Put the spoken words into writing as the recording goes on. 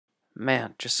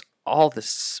man, just all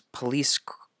this police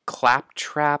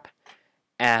claptrap,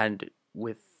 and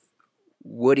with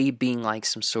Woody being like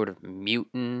some sort of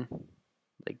mutant,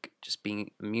 like just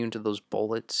being immune to those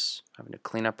bullets, having to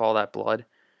clean up all that blood.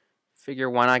 Figure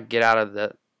why not get out of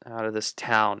this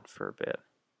town for a bit.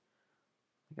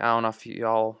 I don't know if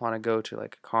y'all want to go to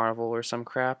like a carnival or some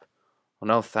crap. Well,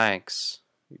 no thanks.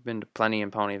 We've been to plenty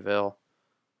in Ponyville.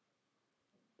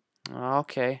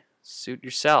 Okay, suit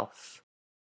yourself.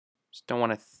 Just don't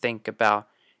want to think about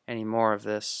any more of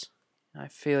this. I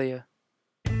feel you.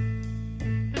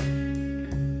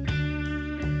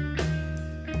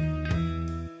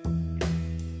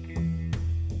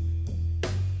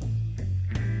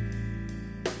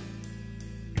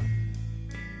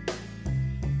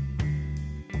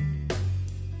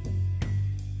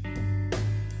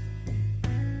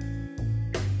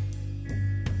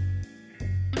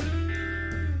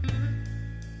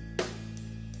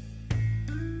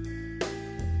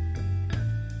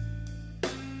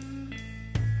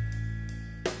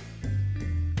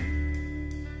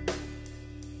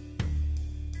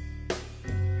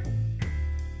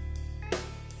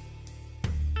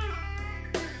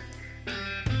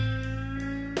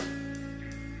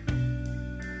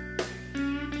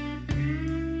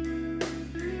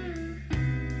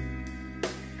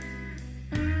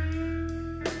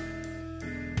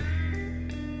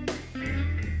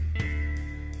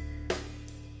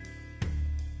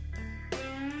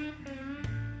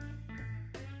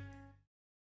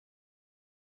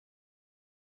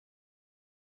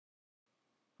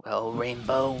 Well,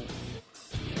 Rainbow,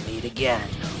 we meet again.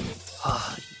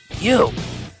 You!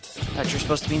 Thought you were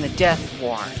supposed to be in the death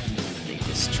warrant. They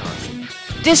discharged me.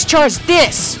 Discharge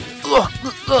this!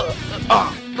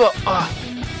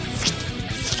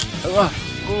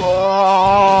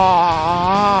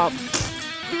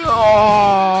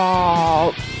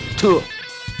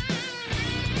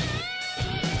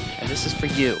 And this is for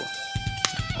you.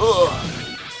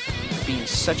 Being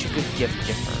such a good gift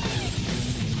giver.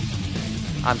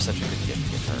 I'm such a good gift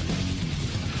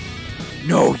giver.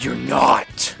 No, you're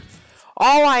not!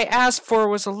 All I asked for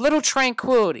was a little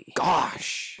tranquility.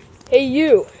 Gosh. Hey,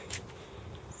 you.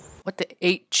 What the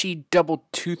 8G double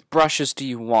toothbrushes do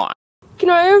you want?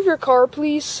 Can I have your car,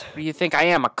 please? What do you think I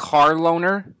am, a car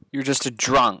loaner? You're just a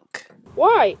drunk.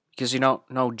 Why? Because you don't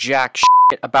know jack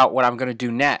shit about what I'm gonna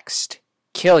do next.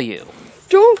 Kill you.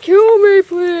 Don't kill me,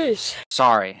 please.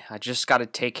 Sorry, I just gotta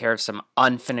take care of some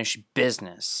unfinished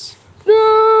business.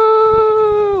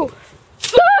 No!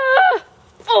 Ah!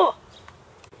 Oh!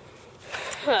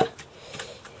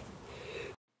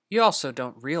 You also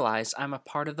don't realize I'm a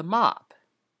part of the mob.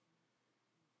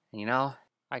 You know,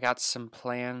 I got some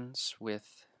plans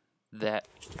with that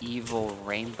evil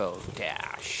Rainbow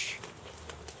Dash.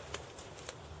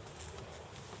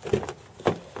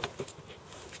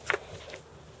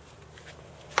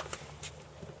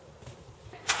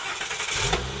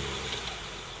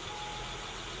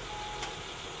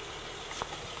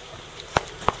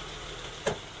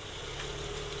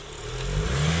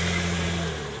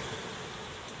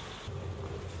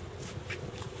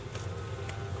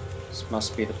 This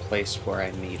must be the place where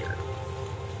I meet her.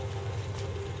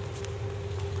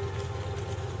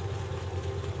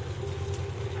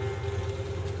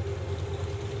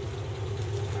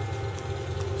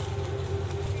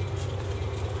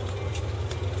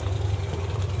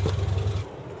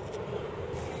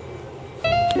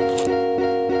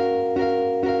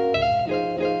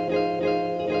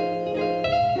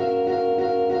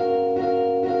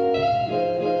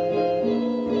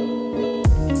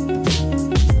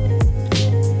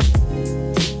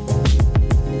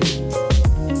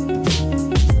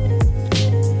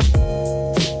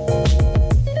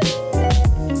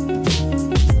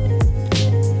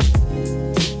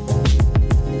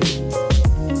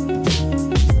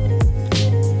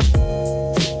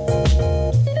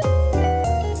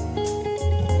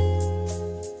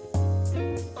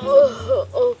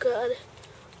 Oh God.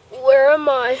 Where am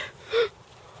I?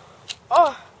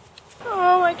 Oh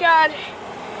my God.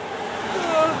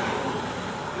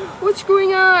 What's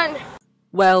going on?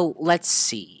 Well, let's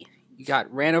see. You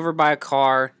got ran over by a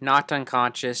car, knocked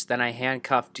unconscious, then I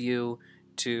handcuffed you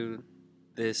to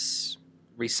this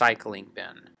recycling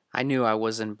bin. I knew I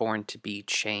wasn't born to be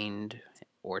chained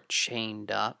or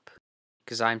chained up,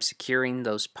 because I'm securing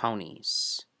those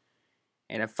ponies.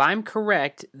 And if I'm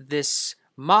correct, this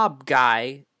mob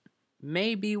guy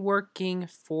may be working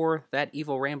for that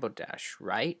evil Rainbow Dash,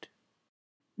 right?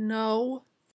 No?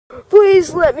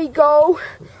 Please let me go.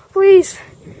 Please.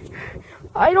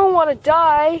 I don't want to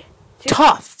die.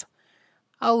 Tough!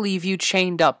 I'll leave you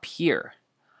chained up here,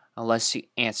 unless you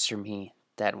answer me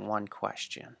that one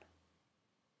question.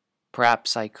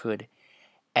 Perhaps I could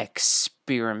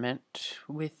experiment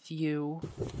with you.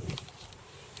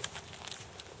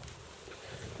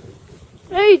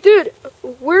 Hey, dude,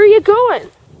 where are you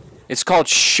going? It's called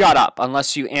shut up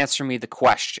unless you answer me the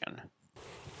question.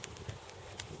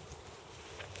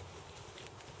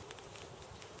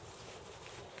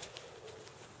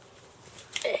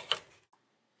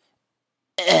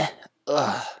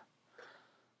 Ugh.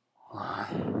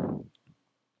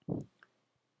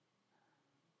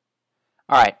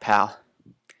 Alright, pal.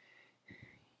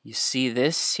 You see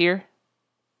this here?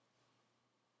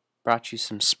 Brought you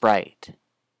some Sprite.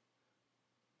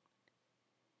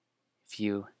 If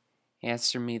you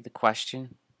answer me the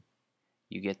question,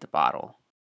 you get the bottle.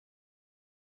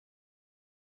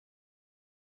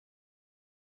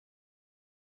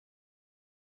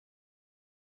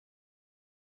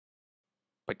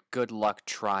 But good luck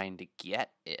trying to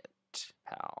get it,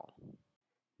 pal.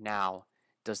 Now,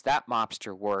 does that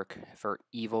mobster work for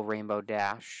Evil Rainbow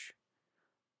Dash?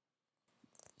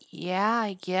 Yeah,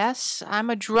 I guess. I'm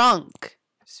a drunk.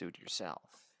 Suit yourself.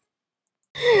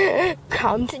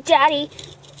 Come to Daddy.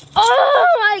 Oh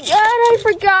my God, I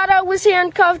forgot I was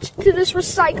handcuffed to this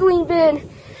recycling bin.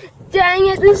 Dang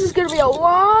it, this is gonna be a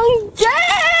long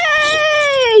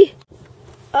day!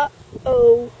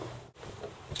 Uh-oh.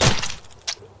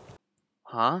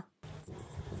 Huh?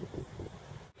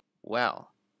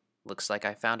 Well, looks like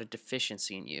I found a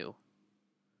deficiency in you.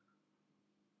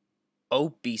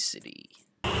 Obesity.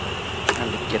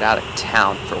 Time to get out of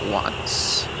town for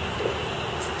once.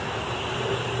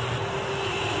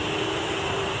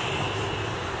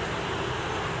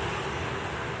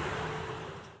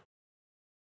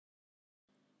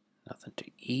 Nothing to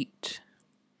eat.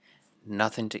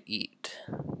 Nothing to eat.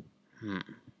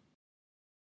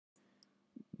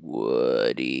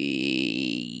 Woody.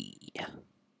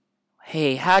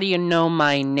 Hey, how do you know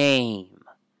my name?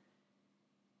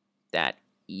 That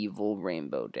evil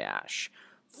Rainbow Dash.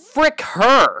 Frick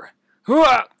her!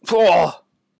 Oh.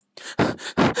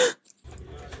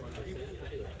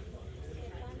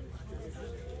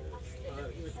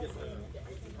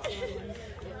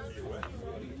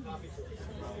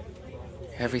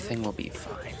 Everything will be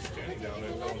fine.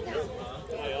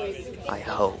 I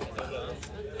hope.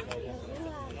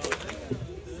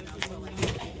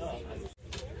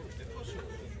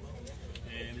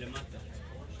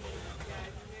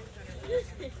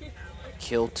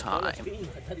 Kill time.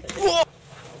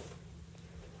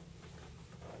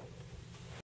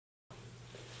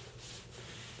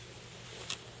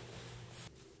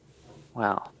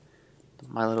 Well, the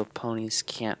My Little Ponies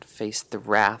can't face the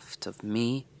wrath of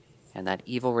me and that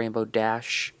evil Rainbow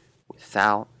Dash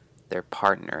without their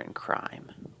partner in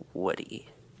crime, Woody.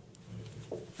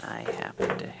 I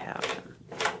happen to have him.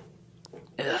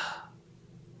 Ugh.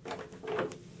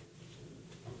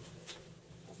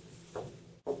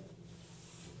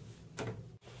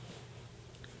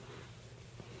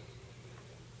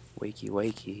 Wakey,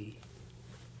 wakey.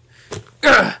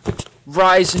 Ugh!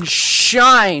 Rise and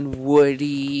shine,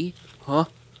 Woody. Huh?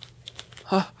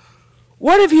 Huh?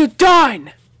 What have you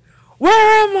done?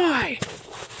 Where am I?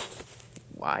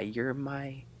 Why, you're in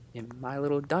my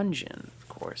little dungeon, of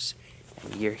course.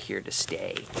 And you're here to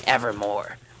stay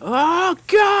evermore. Oh,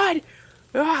 God!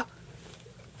 Ah!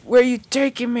 Where are you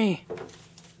taking me?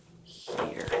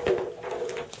 Here.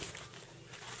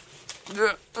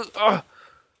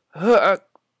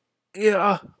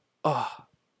 Yeah. Oh.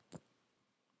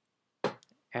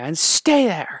 And stay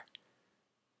there.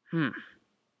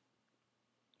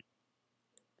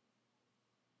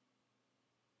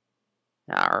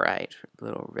 Alright,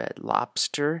 little red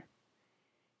lobster.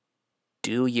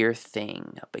 Do your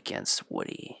thing up against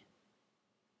Woody.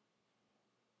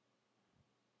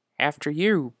 After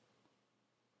you,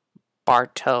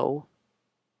 Bardo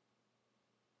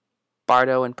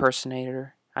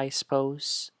impersonator, I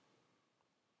suppose.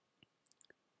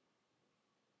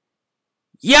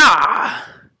 Yeah!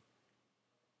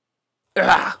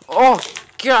 Oh,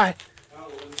 God!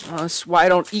 That's why I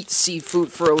don't eat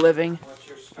seafood for a living.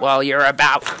 Well, you're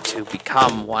about to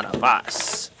become one of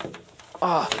us.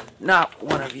 Oh, not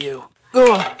one of you.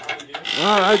 Oh,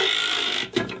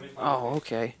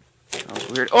 okay. That was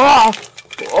weird. I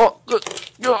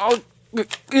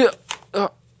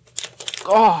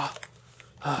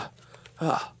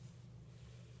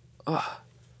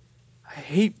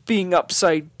hate being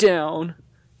upside down.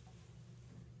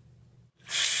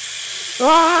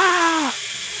 Ah!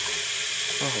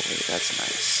 Oh, wait, that's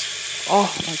nice.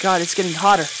 Oh, my God, it's getting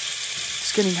hotter.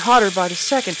 It's getting hotter by the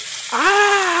second.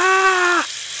 Ah!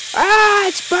 Ah,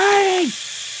 it's burning!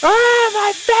 Ah,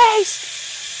 my face!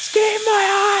 It's getting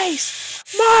my eyes!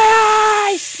 My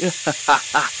eyes!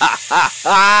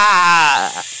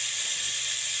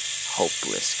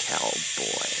 Hopeless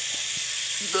cowboy.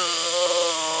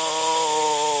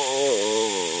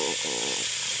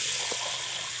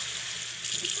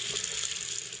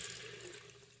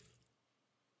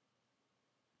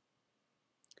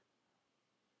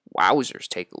 Wowzers,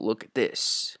 take a look at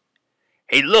this.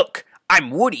 Hey, look,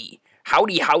 I'm Woody.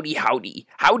 Howdy, howdy, howdy.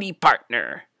 Howdy,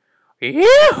 partner.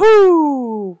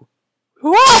 Yahoo!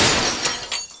 Whoa!